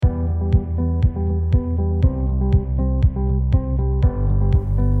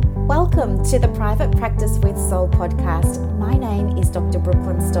Welcome to the Private Practice with Soul podcast. My name is Dr.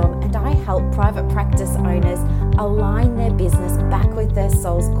 Brooklyn Storm, and I help private practice owners align their business back with their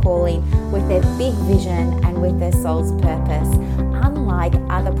soul's calling, with their big vision and with their soul's purpose. Unlike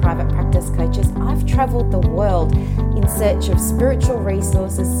other private practice coaches, I've traveled the world in search of spiritual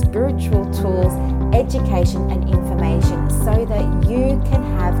resources, spiritual tools, education and information so that you can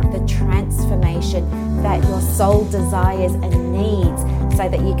have the transformation that your soul desires and needs so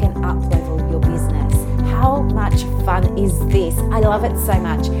that you can up-level your business. How much fun is this? I love it so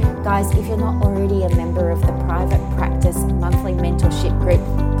much. Guys, if you're not already a member of the Private Practice Monthly Mentorship Group,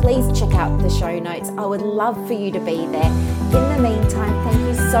 please check out the show notes. I would love for you to be there. In the meantime, thank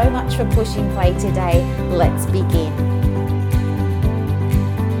you so much for pushing play today. Let's begin.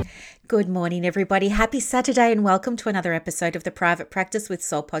 Good morning, everybody. Happy Saturday and welcome to another episode of the Private Practice with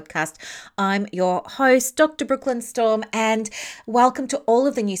Soul podcast. I'm your host, Dr. Brooklyn Storm, and welcome to all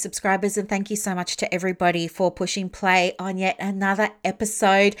of the new subscribers, and thank you so much to everybody for pushing play on yet another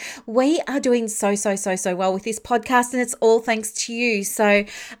episode. We are doing so well with this podcast, and it's all thanks to you. So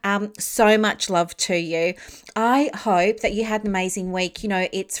much love to you. I hope that you had an amazing week. You know,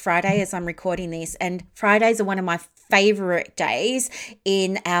 it's Friday as I'm recording this, and Fridays are one of my favorite days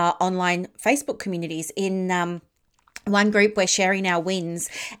in our online Facebook communities. In one group, we're sharing our wins,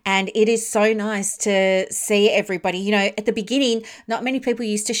 and it is so nice to see everybody. You know, at the beginning, not many people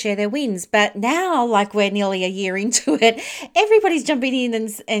used to share their wins, but now, like, we're nearly a year into it, everybody's jumping in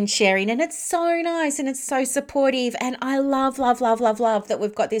and sharing, and it's so nice and it's so supportive. And I love that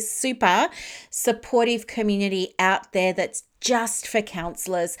we've got this super supportive community out there that's just for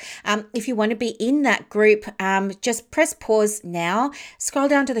counselors. If you want to be in that group, just press pause now, scroll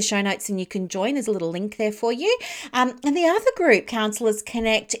down to the show notes and you can join. There's a little link there for you. And the other group, Counselors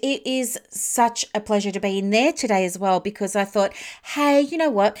Connect, it is such a pleasure to be in there today as well, because I thought, hey, you know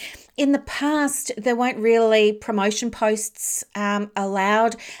what? In the past, there weren't really promotion posts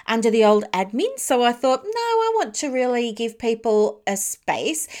allowed under the old admin. So I thought, no, I want to really give people a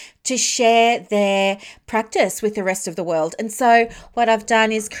space to share their practice with the rest of the world. And so what I've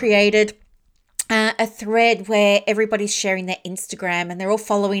done is created a thread where everybody's sharing their Instagram and they're all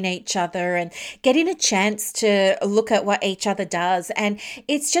following each other and getting a chance to look at what each other does. And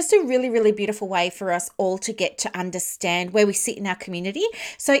it's just a really beautiful way for us all to get to understand where we sit in our community.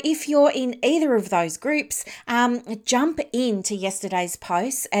 So if you're in either of those groups, jump into yesterday's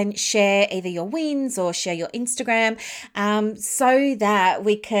posts and share either your wins or share your Instagram, so that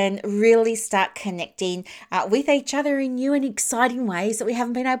we can really start connecting with each other in new and exciting ways that we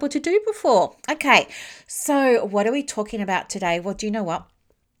haven't been able to do before. Okay, so what are we talking about today? Well, do you know what?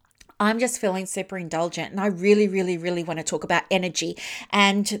 I'm just feeling super indulgent, and I really want to talk about energy.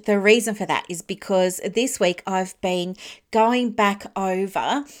 And the reason for that is because this week I've been going back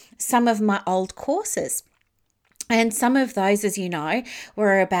over some of my old courses. And some of those, as you know,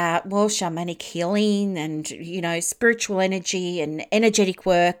 were about, well, shamanic healing and, you know, spiritual energy and energetic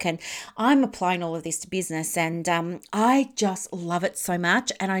work. And I'm applying all of this to business, and I just love it so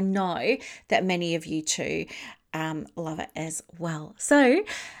much. And I know that many of you too love it as well. So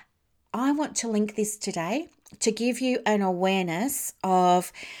I want to link this today to give you an awareness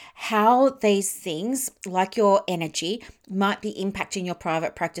of how these things, like your energy, might be impacting your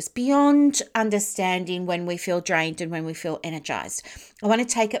private practice beyond understanding when we feel drained and when we feel energized. I want to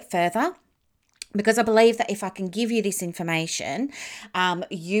take it further, because I believe that if I can give you this information,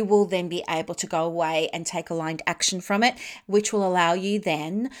 you will then be able to go away and take aligned action from it, which will allow you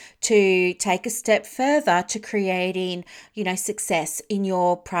then to take a step further to creating, you know, success in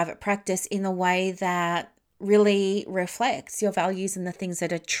your private practice in the way that really reflects your values and the things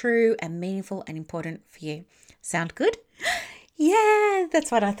that are true and meaningful and important for you. Sound good? Yeah,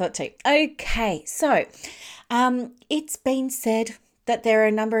 that's what I thought too. Okay, so it's been said that there are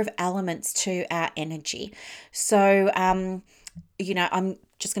a number of elements to our energy. So, you know, I'm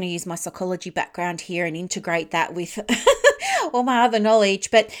just going to use my psychology background here and integrate that with all my other knowledge.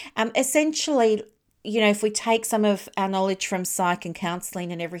 But essentially, you know, if we take some of our knowledge from psych and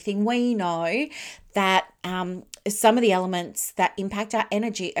counseling and everything, we know that some of the elements that impact our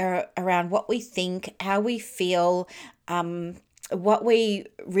energy are around what we think, how we feel, what we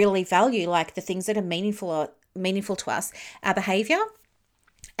really value, like the things that are meaningful to us, our behavior,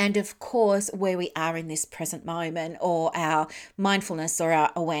 and of course, where we are in this present moment, or our mindfulness or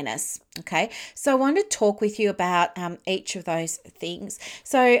our awareness. Okay, so I want to talk with you about each of those things.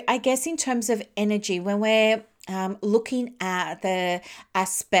 So I guess in terms of energy, when we're looking at the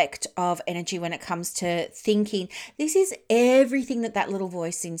aspect of energy when it comes to thinking, this is everything that little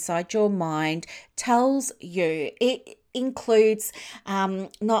voice inside your mind tells you. includes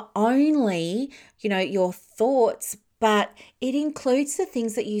not only, your thoughts, but it includes the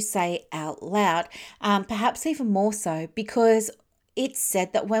things that you say out loud, perhaps even more so, because it's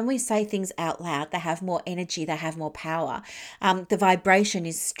said that when we say things out loud, they have more energy, they have more power. The vibration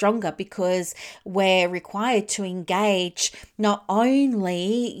is stronger because we're required to engage not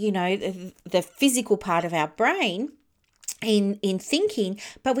only, the physical part of our brain, in thinking,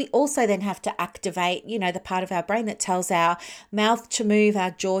 but we also then have to activate, the part of our brain that tells our mouth to move,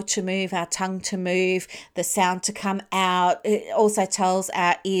 our jaw to move, our tongue to move, the sound to come out. It also tells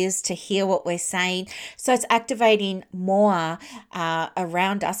our ears to hear what we're saying. So it's activating more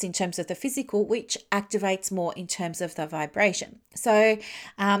around us in terms of the physical, which activates more in terms of the vibration. So,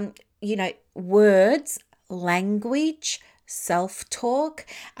 words, language, self-talk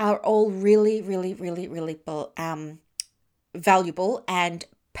are all really, really, really, really valuable and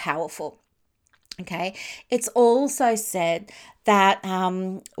powerful. Okay, it's also said that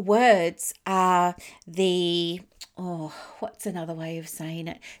words are what's another way of saying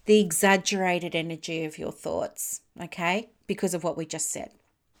it? The exaggerated energy of your thoughts, okay, because of what we just said.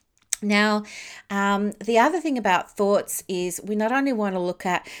 Now, the other thing about thoughts is we not only want to look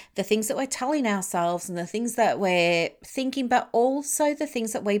at the things that we're telling ourselves and the things that we're thinking, but also the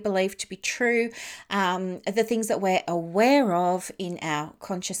things that we believe to be true, the things that we're aware of in our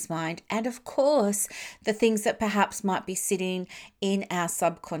conscious mind, and of course, the things that perhaps might be sitting in our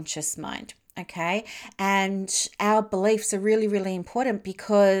subconscious mind. Okay, and our beliefs are really, really important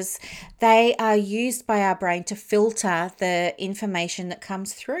because they are used by our brain to filter the information that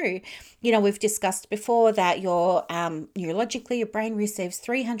comes through. We've discussed before that neurologically, your brain receives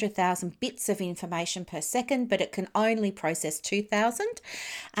 300,000 bits of information per second, but it can only process 2,000.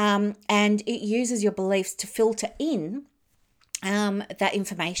 And it uses your beliefs to filter in that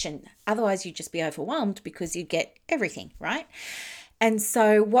information. Otherwise, you'd just be overwhelmed because you get everything, right? And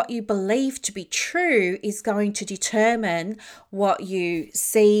so what you believe to be true is going to determine what you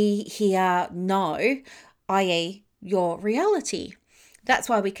see, hear, know, i.e. your reality. That's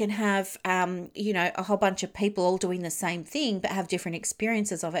why we can have, a whole bunch of people all doing the same thing but have different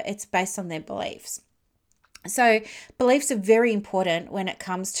experiences of it. It's based on their beliefs. So beliefs are very important when it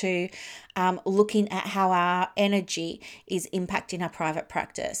comes to looking at how our energy is impacting our private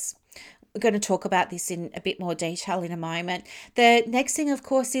practice. We're going to talk about this in a bit more detail in a moment. The next thing, of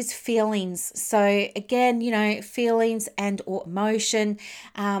course, is feelings. So again, feelings and or emotion.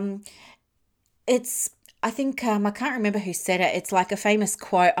 I think, I can't remember who said it. It's like a famous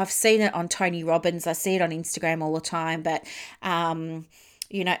quote. I've seen it on Tony Robbins. I see it on Instagram all the time. But,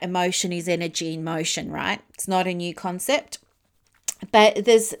 emotion is energy in motion, right? It's not a new concept. But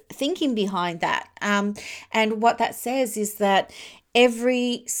there's thinking behind that. And what that says is that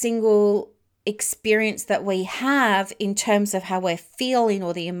every single experience that we have in terms of how we're feeling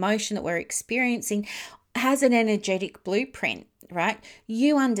or the emotion that we're experiencing has an energetic blueprint, right?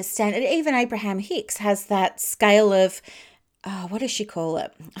 You understand it. Even Abraham Hicks has that scale of, what does she call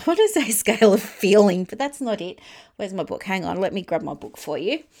it? I want to say scale of feeling, but that's not it. Where's my book? Hang on, let me grab my book for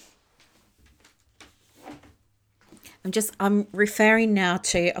you. I'm referring now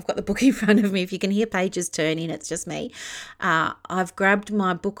to, I've got the book in front of me. If you can hear pages turning, it's just me. I've grabbed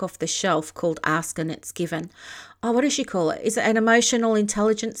my book off the shelf called Ask and It's Given. Oh, what does she call it? Is it an emotional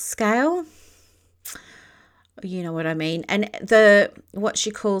intelligence scale? You know what I mean. And what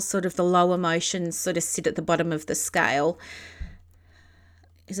she calls sort of the low emotions sort of sit at the bottom of the scale.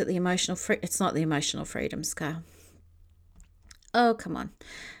 Is it the emotional it's not the emotional freedom scale. Oh, come on.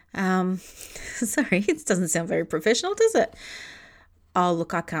 Sorry, it doesn't sound very professional, does it? Oh,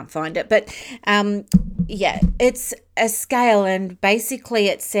 look, I can't find it. But it's a scale, and basically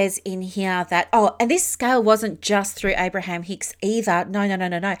it says in here that, and this scale wasn't just through Abraham Hicks either.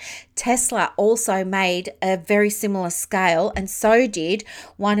 No. Tesla also made a very similar scale, and so did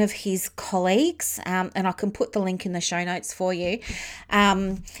one of his colleagues, and I can put the link in the show notes for you.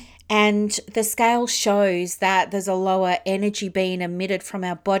 And the scale shows that there's a lower energy being emitted from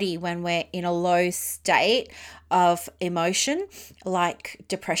our body when we're in a low state of emotion, like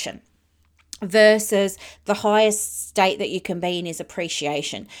depression, versus the highest state that you can be in is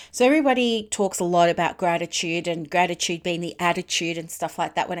appreciation. So everybody talks a lot about gratitude and gratitude being the attitude and stuff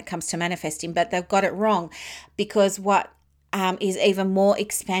like that when it comes to manifesting, but they've got it wrong, because what is even more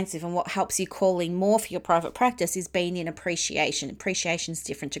expansive and what helps you call in more for your private practice is being in appreciation. Appreciation is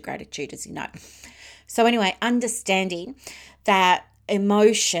different to gratitude, as you know. So anyway, understanding that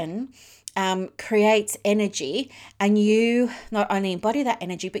emotion creates energy, and you not only embody that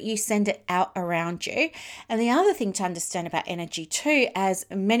energy, but you send it out around you. And the other thing to understand about energy too, as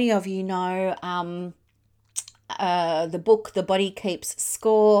many of you know, the book The Body Keeps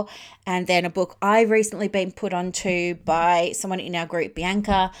Score, and then a book I've recently been put onto by someone in our group,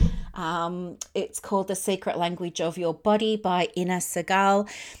 Bianca. It's called The Secret Language of Your Body by Ina Segal.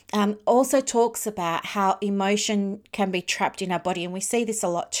 Also talks about how emotion can be trapped in our body, and we see this a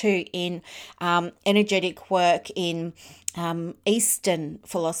lot too in energetic work in Eastern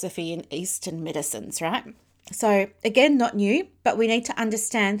philosophy and Eastern medicines, right? So again, not new, but we need to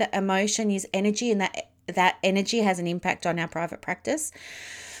understand that emotion is energy, and that energy has an impact on our private practice.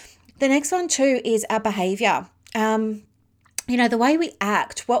 The next one too is our behavior. The way we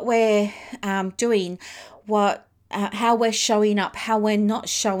act, what we're doing, how we're showing up, how we're not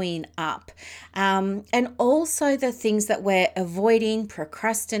showing up, and also the things that we're avoiding,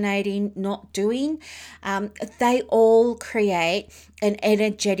 procrastinating, not doing. They all create an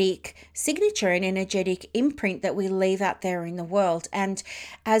energetic signature, an energetic imprint that we leave out there in the world. And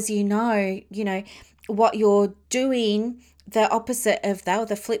as you know, what you're doing, the opposite of that, or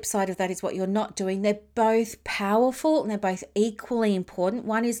the flip side of that, is what you're not doing. They're both powerful and they're both equally important.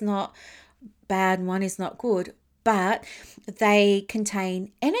 One is not bad and one is not good, but they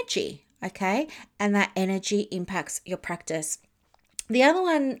contain energy, okay? And that energy impacts your practice. The other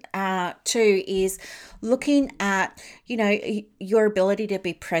one too is looking at, your ability to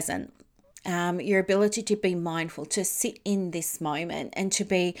be present. Your ability to be mindful, to sit in this moment and to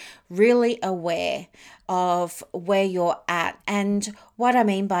be really aware of where you're at. And what I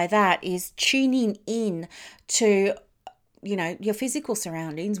mean by that is tuning in to your physical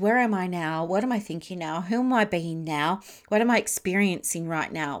surroundings. Where am I now? What am I thinking now? Who am I being now? What am I experiencing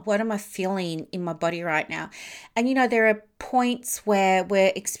right now? What am I feeling in my body right now? And there are points where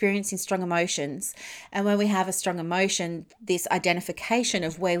we're experiencing strong emotions. And when we have a strong emotion, this identification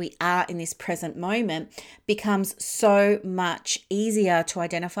of where we are in this present moment becomes so much easier to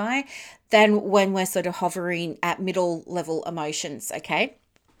identify than when we're sort of hovering at middle level emotions, okay?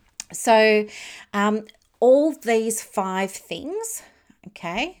 So, all these 5 things,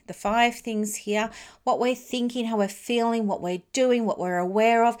 okay, the 5 things here, what we're thinking, how we're feeling, what we're doing, what we're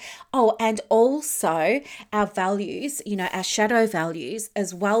aware of. Oh, and also our values, our shadow values,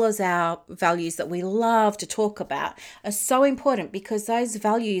 as well as our values that we love to talk about, are so important, because those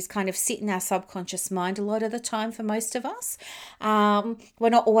values kind of sit in our subconscious mind a lot of the time for most of us. We're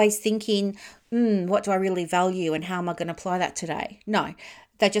not always thinking, what do I really value and how am I going to apply that today? No.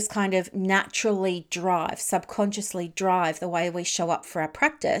 They just kind of naturally subconsciously drive the way we show up for our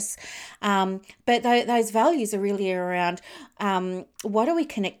practice. But those values are really around what are we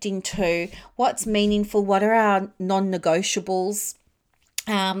connecting to, what's meaningful, what are our non-negotiables.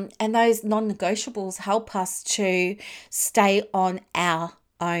 And those non-negotiables help us to stay on our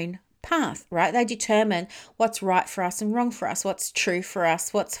own path, right? They determine what's right for us and wrong for us, what's true for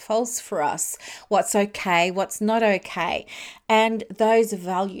us, what's false for us, what's okay, what's not okay. And those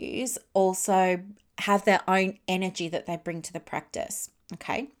values also have their own energy that they bring to the practice,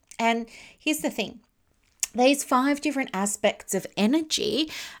 okay? And here's the thing. These 5 different aspects of energy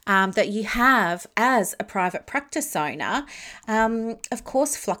that you have as a private practice owner, of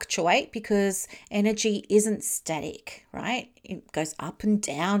course, fluctuate, because energy isn't static, right? It goes up and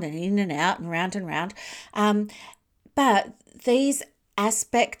down and in and out and round and round. But these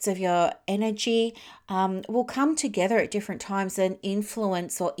aspects of your energy will come together at different times and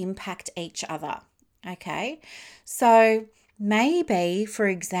influence or impact each other, okay? So maybe, for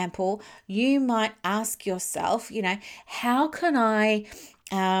example, you might ask yourself, how can I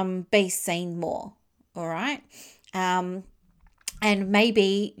be seen more? All right. And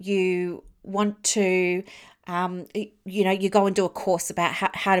maybe you want to, you go and do a course about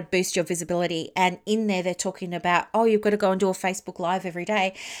how to boost your visibility. And in there, they're talking about, you've got to go and do a Facebook Live every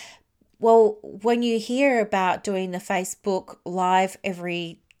day. Well, when you hear about doing the Facebook Live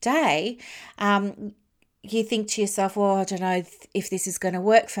every day, you think to yourself, I don't know if this is going to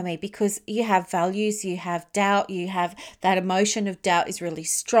work for me, because you have values, you have doubt, you have that emotion of doubt is really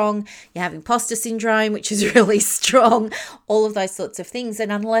strong. You have imposter syndrome, which is really strong, all of those sorts of things.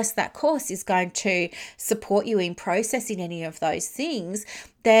 And unless that course is going to support you in processing any of those things,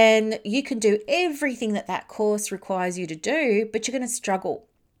 then you can do everything that course requires you to do, but you're going to struggle.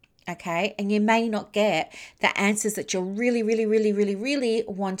 Okay, and you may not get the answers that you're really, really, really, really, really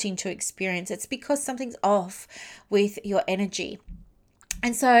wanting to experience. It's because something's off with your energy.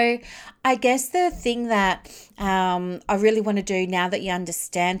 And so I guess the thing that I really want to do now that you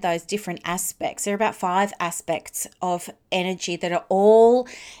understand those different aspects, there are about 5 aspects of energy that are all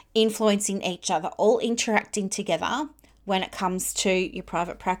influencing each other, all interacting together when it comes to your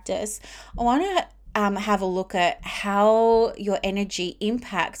private practice. I want to have a look at how your energy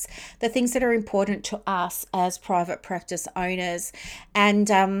impacts the things that are important to us as private practice owners.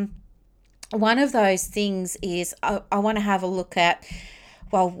 And one of those things is I want to have a look at,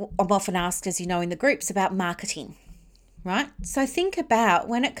 well, I'm often asked, as you know, in the groups about marketing, right? So think about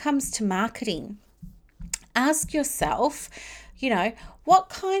when it comes to marketing, ask yourself, what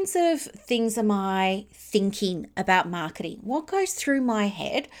kinds of things am I thinking about marketing? What goes through my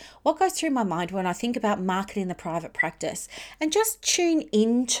head? What goes through my mind when I think about marketing the private practice? And just tune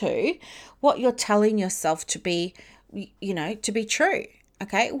into what you're telling yourself to be, to be true.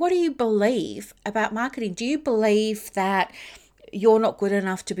 Okay. What do you believe about marketing? Do you believe that you're not good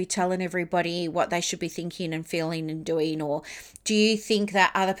enough to be telling everybody what they should be thinking and feeling and doing? Or do you think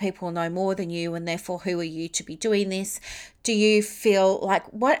that other people know more than you and therefore who are you to be doing this? Do you feel like,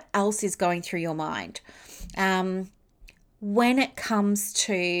 what else is going through your mind? When it comes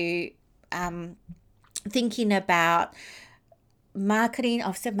to thinking about marketing,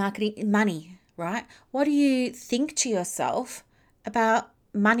 I've said marketing, money, right? What do you think to yourself about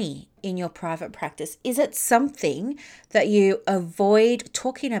money in your private practice? Is it something that you avoid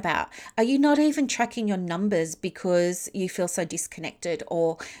talking about? Are you not even tracking your numbers because you feel so disconnected,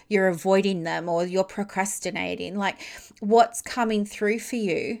 or you're avoiding them, or you're procrastinating? Like, what's coming through for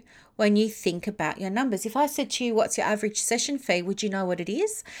you when you think about your numbers? If I said to you, what's your average session fee? Would you know what it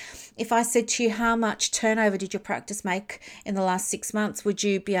is? If I said to you, how much turnover did your practice make in the last 6 months? Would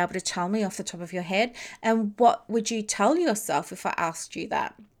you be able to tell me off the top of your head? And what would you tell yourself if I asked you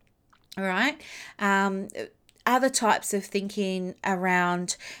that? All right. Other types of thinking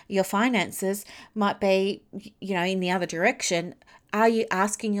around your finances might be, in the other direction. Are you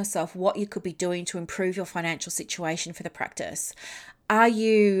asking yourself what you could be doing to improve your financial situation for the practice? Are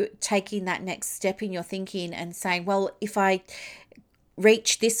you taking that next step in your thinking and saying, well, if I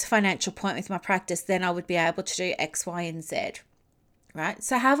reach this financial point with my practice, then I would be able to do X, Y, and Z, right?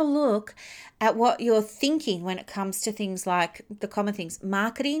 So have a look at what you're thinking when it comes to things like the common things: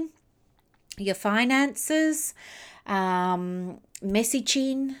 marketing, your finances,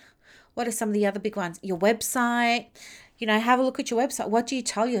 messaging. What are some of the other big ones? Your website. Have a look at your website. What do you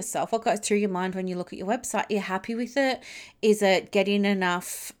tell yourself? What goes through your mind when you look at your website? Are you happy with it? Is it getting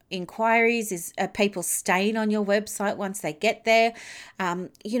enough inquiries? Are people staying on your website once they get there?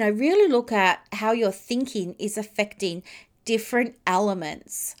 Really look at how your thinking is affecting different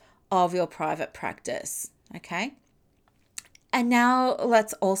elements of your private practice. Okay. And now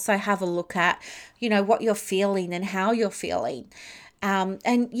let's also have a look at, what you're feeling and how you're feeling.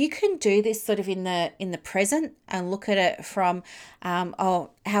 And you can do this sort of in the present and look at it from,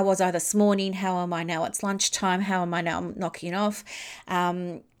 how was I this morning? How am I now? It's lunchtime. How am I now? I'm knocking off.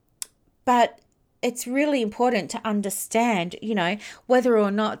 But it's really important to understand, whether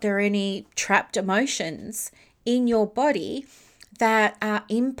or not there are any trapped emotions in your body that are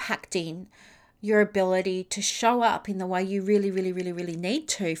impacting your ability to show up in the way you really, really, really, really need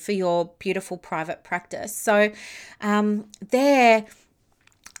to for your beautiful private practice. So are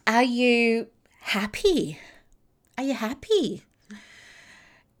you happy? Are you happy?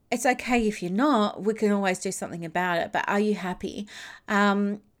 It's okay if you're not. We can always do something about it, but are you happy?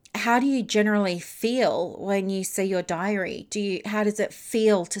 How do you generally feel when you see your diary? How does it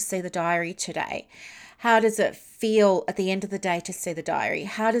feel to see the diary today? How does it feel at the end of the day to see the diary?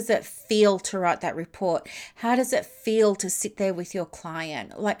 How does it feel to write that report? How does it feel to sit there with your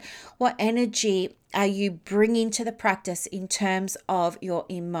client? Like, what energy are you bringing to the practice in terms of your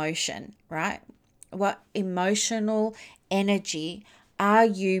emotion, right? What emotional energy are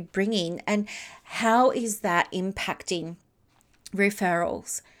you bringing, and how is that impacting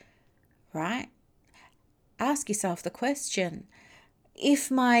referrals, right? Ask yourself the question.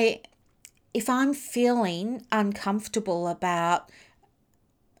 If I'm feeling uncomfortable about,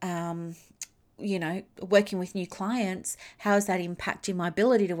 working with new clients, how is that impacting my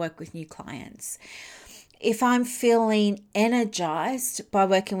ability to work with new clients? If I'm feeling energized by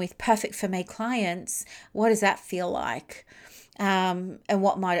working with perfect for me clients, what does that feel like? And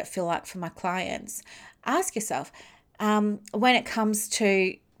what might it feel like for my clients? Ask yourself, when it comes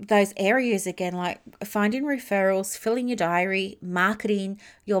to those areas again, like finding referrals, filling your diary, marketing,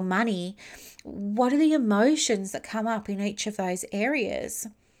 your money, what are the emotions that come up in each of those areas?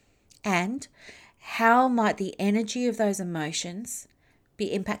 And how might the energy of those emotions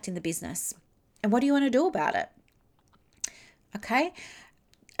be impacting the business? And what do you want to do about it? Okay.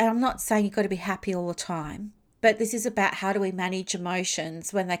 And I'm not saying you've got to be happy all the time, but this is about how do we manage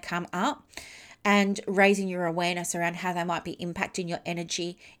emotions when they come up, and raising your awareness around how they might be impacting your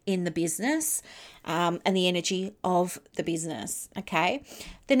energy in the business, and the energy of the business. Okay.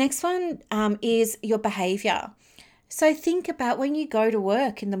 The next one is your behavior. So think about when you go to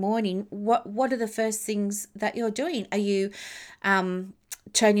work in the morning, what are the first things that you're doing? Are you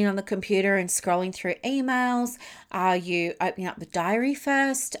turning on the computer and scrolling through emails? Are you opening up the diary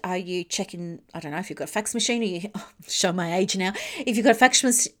first? Are you checking, I don't know if you've got a fax machine, show my age now. If you've got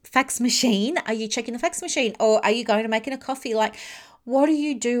a fax machine, are you checking the fax machine, or are you going to making a coffee? Like, what do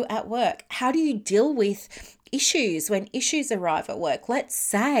you do at work? How do you deal with issues when issues arrive at work? Let's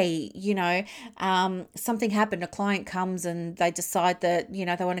say, something happened, a client comes and they decide that, they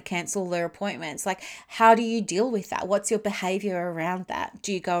want to cancel their appointments. Like, how do you deal with that? What's your behavior around that?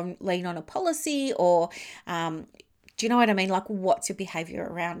 Do you go and lean on a policy, or do you know what I mean? Like, what's your behavior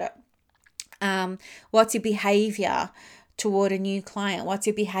around it? What's your behavior toward a new client? What's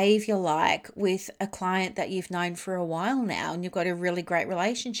your behavior like with a client that you've known for a while now and you've got a really great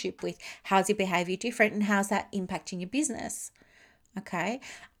relationship with? How's your behavior different, and how's that impacting your business? Okay.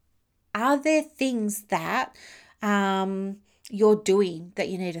 Are there things that you're doing that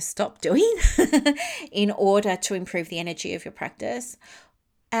you need to stop doing in order to improve the energy of your practice?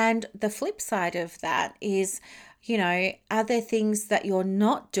 And the flip side of that is, are there things that you're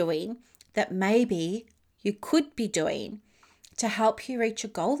not doing that maybe you could be doing to help you reach a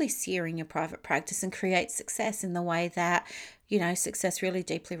goal this year in your private practice and create success in the way that, success really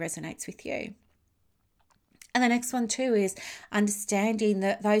deeply resonates with you? And the next one too is understanding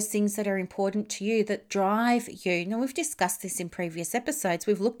that those things that are important to you, that drive you. Now, we've discussed this in previous episodes.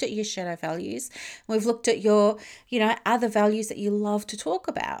 We've looked at your shadow values. We've looked at your, other values that you love to talk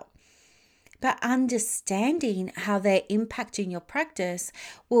about. But understanding how they're impacting your practice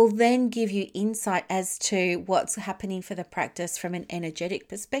will then give you insight as to what's happening for the practice from an energetic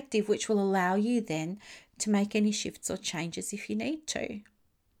perspective, which will allow you then to make any shifts or changes if you need to.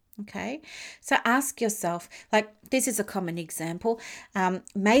 Okay, so ask yourself, like, this is a common example.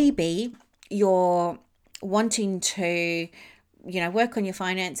 Maybe you're wanting to work on your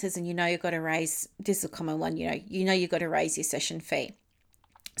finances, and you've got to raise, this is a common one, you've got to raise your session fee.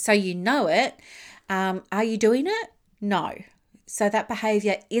 So it. Are you doing it? No. So that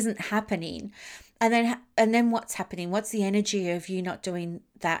behavior isn't happening. And then what's happening? What's the energy of you not doing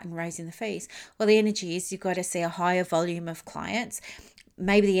that and raising the fees? Well, the energy is you've got to see a higher volume of clients.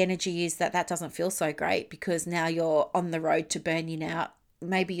 Maybe the energy is that doesn't feel so great because now you're on the road to burning out.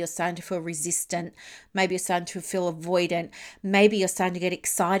 Maybe you're starting to feel resistant. Maybe you're starting to feel avoidant. Maybe you're starting to get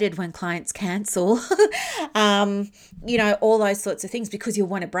excited when clients cancel. All those sorts of things because you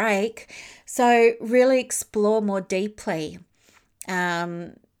want a break. So really explore more deeply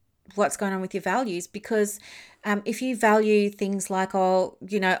what's going on with your values, because if you value things like,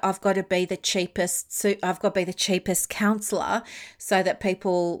 I've got to be the cheapest, so I've got to be the cheapest counselor so that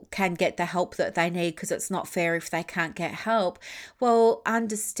people can get the help that they need, because it's not fair if they can't get help. Well,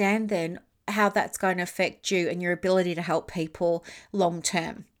 understand then how that's going to affect you and your ability to help people long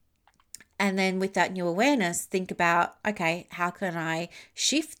term. And then with that new awareness, think about, okay, how can I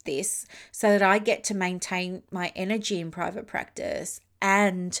shift this so that I get to maintain my energy in private practice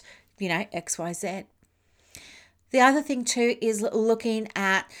and, XYZ. The other thing too is looking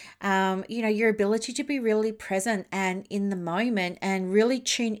at, your ability to be really present and in the moment and really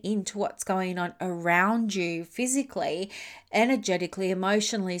tune into what's going on around you physically, energetically,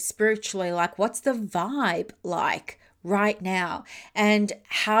 emotionally, spiritually. Like, what's the vibe like right now? And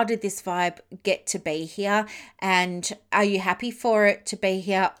how did this vibe get to be here? And are you happy for it to be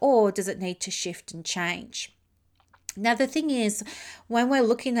here, or does it need to shift and change? Now, the thing is, when we're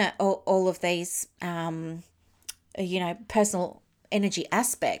looking at all of these, personal energy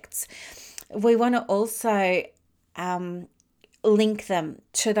aspects, we want to also link them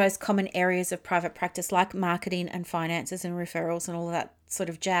to those common areas of private practice like marketing and finances and referrals and all of that sort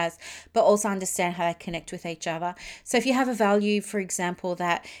of jazz, but also understand how they connect with each other. So if you have a value, for example,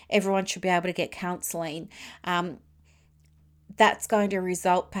 that everyone should be able to get counseling, that's going to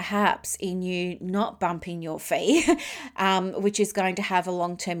result perhaps in you not bumping your fee, which is going to have a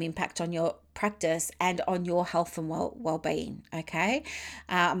long-term impact on your practice and on your health and well-being, okay?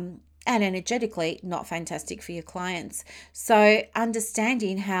 And energetically, not fantastic for your clients. So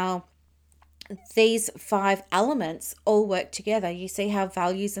understanding how these 5 elements all work together, you see how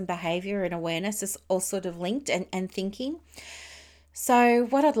values and behavior and awareness is all sort of linked and thinking. So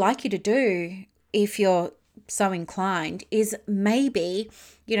what I'd like you to do, if you're so inclined, is maybe,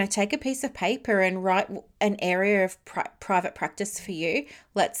 take a piece of paper and write an area of private practice for you,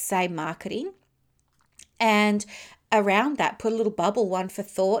 let's say marketing, and around that, put a little bubble, one for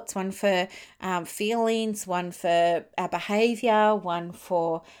thoughts, one for feelings, one for our behavior, one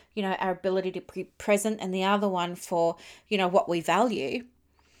for, our ability to be present, and the other one for, what we value.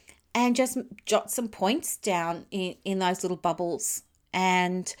 And just jot some points down in those little bubbles,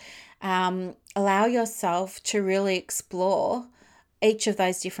 and allow yourself to really explore each of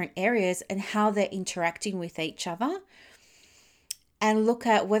those different areas and how they're interacting with each other, and look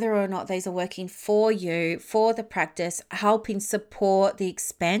at whether or not these are working for you, for the practice, helping support the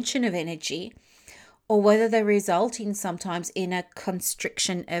expansion of energy, or whether they're resulting sometimes in a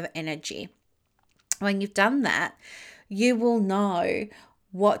constriction of energy. When you've done that, you will know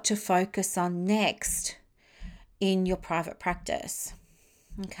what to focus on next in your private practice.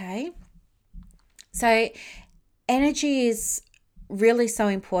 Okay? So energy is really so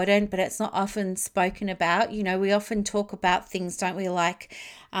important, but it's not often spoken about. We often talk about things, don't we, like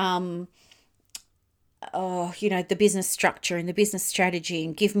the business structure and the business strategy,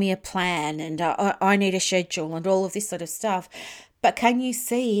 and give me a plan, and I need a schedule, and all of this sort of stuff. But can you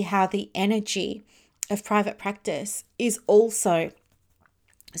see how the energy of private practice is also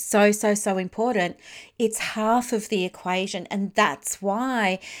so important? It's half of the equation, and that's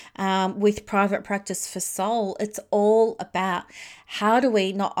why with private practice for soul, it's all about how do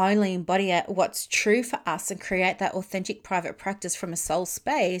we not only embody what's true for us and create that authentic private practice from a soul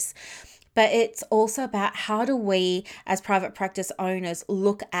space, but it's also about how do we as private practice owners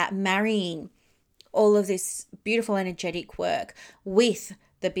look at marrying all of this beautiful energetic work with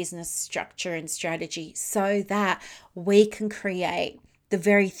the business structure and strategy, so that we can create the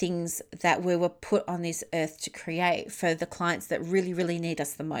very things that we were put on this earth to create for the clients that really, really need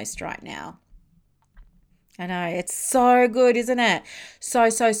us the most right now. I know, it's so good, isn't it? So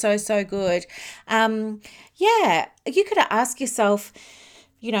good. You could ask yourself,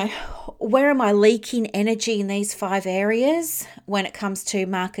 where am I leaking energy in these 5 areas when it comes to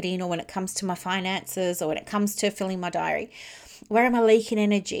marketing, or when it comes to my finances, or when it comes to filling my diary? Where am I leaking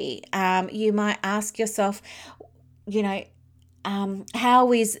energy? You might ask yourself,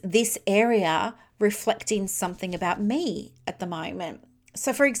 how is this area reflecting something about me at the moment?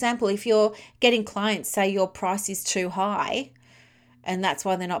 So, for example, if you're getting clients say your price is too high and that's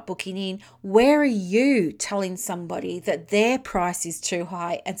why they're not booking in, where are you telling somebody that their price is too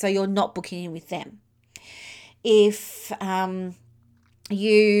high and so you're not booking in with them? If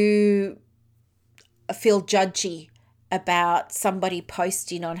you feel judgy about somebody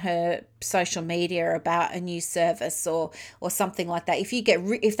posting on her social media about a new service or something like that,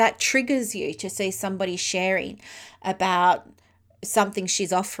 if that triggers you to see somebody sharing about something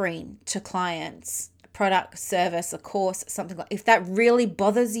she's offering to clients, a product, service, a course, something like, if that really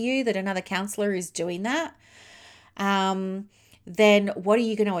bothers you that another counselor is doing that, then what are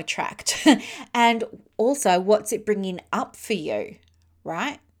you going to attract? And also, what's it bringing up for you,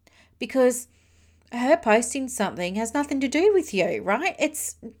 right? Because her posting something has nothing to do with you, right?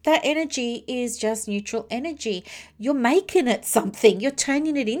 It's that energy is just neutral energy. You're making it something. You're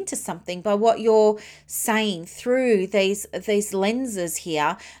turning it into something by what you're saying through these lenses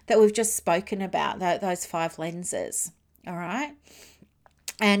here that we've just spoken about, those 5 lenses, all right?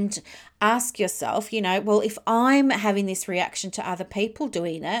 And ask yourself, well, if I'm having this reaction to other people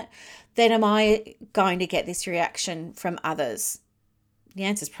doing it, then am I going to get this reaction from others? The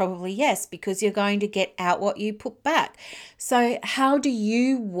answer is probably yes, because you're going to get out what you put back. So how do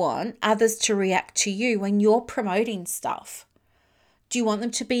you want others to react to you when you're promoting stuff? Do you want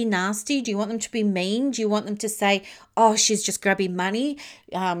them to be nasty? Do you want them to be mean? Do you want them to say, oh, she's just grabbing money?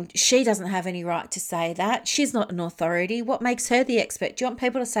 She doesn't have any right to say that. She's not an authority. What makes her the expert? Do you want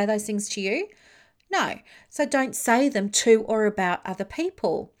people to say those things to you? No. So don't say them to or about other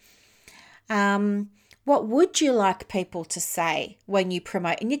people. What would you like people to say when you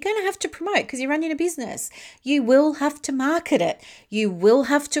promote? And you're going to have to promote because you're running a business. You will have to market it. You will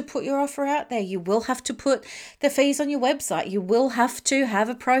have to put your offer out there. You will have to put the fees on your website. You will have to have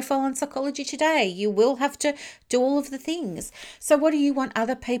a profile on Psychology Today. You will have to do all of the things. So what do you want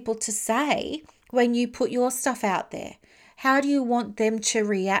other people to say when you put your stuff out there? How do you want them to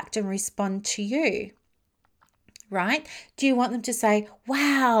react and respond to you? Right? Do you want them to say,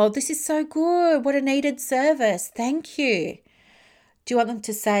 wow, this is so good. What a needed service. Thank you. Do you want them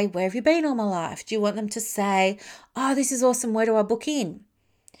to say, where have you been all my life? Do you want them to say, oh, this is awesome. Where do I book in?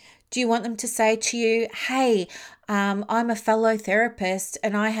 Do you want them to say to you, hey, I'm a fellow therapist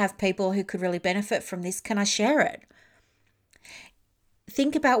and I have people who could really benefit from this. Can I share it?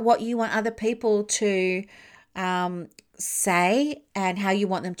 Think about what you want other people to say and how you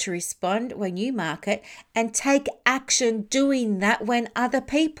want them to respond when you market, and take action doing that when other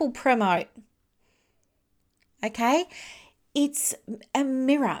people promote. okay? It's a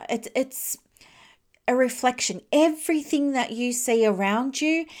mirror. It's a reflection. Everything that you see around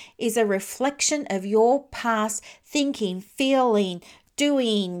you is a reflection of your past thinking, feeling,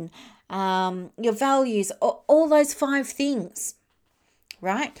 doing, your values, all those 5 things,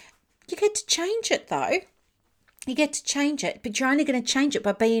 right? You get to change it though. You get to change it, but you're only going to change it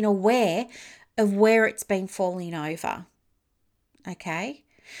by being aware of where it's been falling over, okay?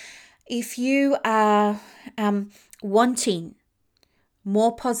 If you are wanting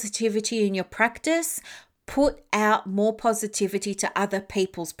more positivity in your practice, put out more positivity to other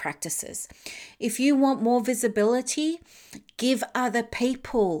people's practices. If you want more visibility, give other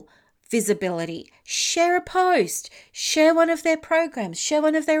people visibility. Share a post, share one of their programs, share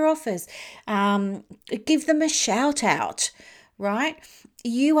one of their offers, give them a shout out, right?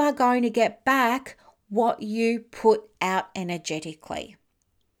 You are going to get back what you put out energetically.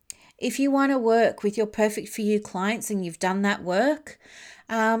 If you want to work with your perfect for you clients and you've done that work,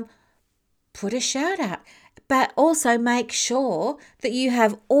 put a shout out, but also make sure that you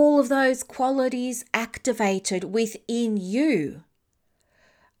have all of those qualities activated within you.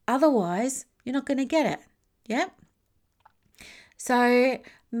 Otherwise, you're not going to get it. Yeah. So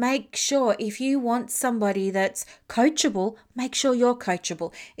make sure if you want somebody that's coachable, make sure you're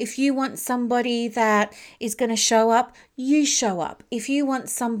coachable. If you want somebody that is going to show up, you show up. If you want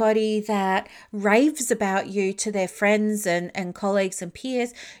somebody that raves about you to their friends and colleagues and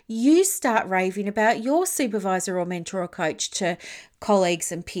peers, you start raving about your supervisor or mentor or coach to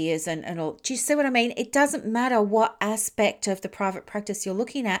colleagues and peers and all. Do you see what I mean? It doesn't matter what aspect of the private practice you're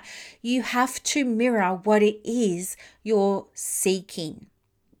looking at. You have to mirror what it is you're seeking.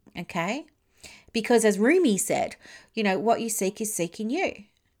 Okay? Because as Rumi said, what you seek is seeking you.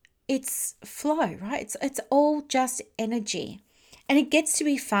 It's flow, right? It's all just energy. And it gets to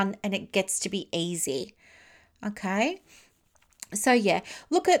be fun and it gets to be easy. Okay? So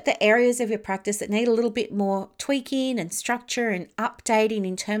look at the areas of your practice that need a little bit more tweaking and structure and updating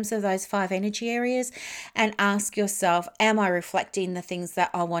in terms of those 5 energy areas, and ask yourself, am I reflecting the things that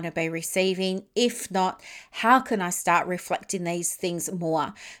I want to be receiving? If not, how can I start reflecting these things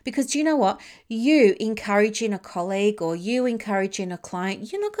more? Because do you know what? You encouraging a colleague or you encouraging a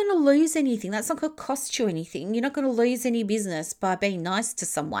client, you're not going to lose anything. That's not going to cost you anything. You're not going to lose any business by being nice to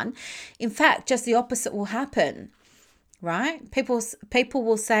someone. In fact, just the opposite will happen. Right? People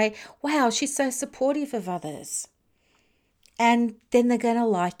will say, wow, she's so supportive of others. And then they're going to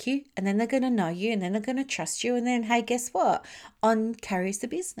like you, and then they're going to know you, and then they're going to trust you. And then, hey, guess what? On carries the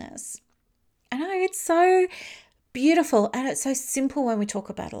business. I know, it's so beautiful and it's so simple when we talk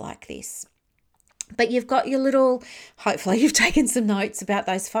about it like this. But you've got your little, hopefully you've taken some notes about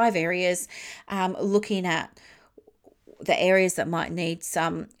those 5 areas, looking at the areas that might need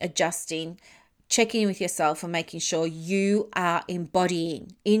some adjusting, checking in with yourself and making sure you are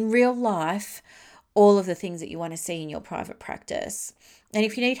embodying in real life all of the things that you want to see in your private practice. And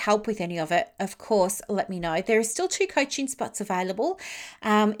if you need help with any of it, of course, let me know. There are still 2 coaching spots available.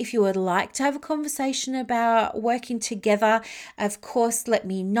 If you would like to have a conversation about working together, of course, let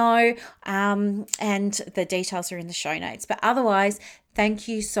me know. And the details are in the show notes. But otherwise, thank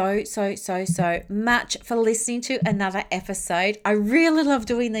you so much for listening to another episode. I really love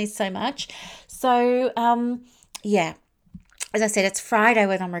doing these so much. So, as I said, it's Friday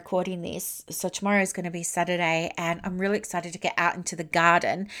when I'm recording this. So tomorrow is going to be Saturday, and I'm really excited to get out into the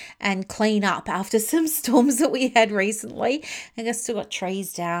garden and clean up after some storms that we had recently. I guess still got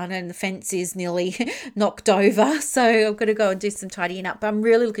trees down and the fence is nearly knocked over. So I've got to go and do some tidying up. But I'm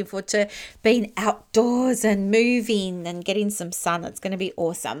really looking forward to being outdoors and moving and getting some sun. It's going to be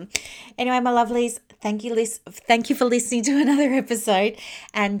awesome. Anyway, my lovelies, thank you for listening to another episode.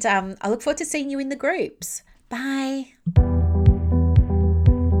 And I look forward to seeing you in the groups. Bye.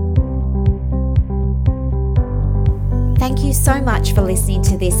 Thank you so much for listening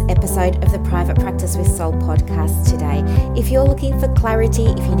to this episode of the Private Practice with Soul podcast today. If you're looking for clarity,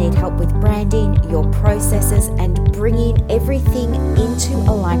 if you need help with branding, your processes, and bringing everything into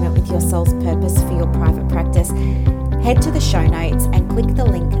alignment with your soul's purpose for your private practice, head to the show notes and click the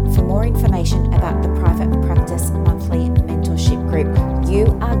link for more information about the Private Practice Monthly Mentorship Group. You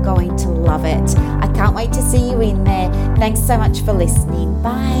are going to love it. I can't wait to see you in there. Thanks so much for listening.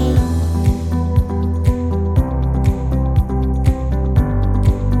 Bye.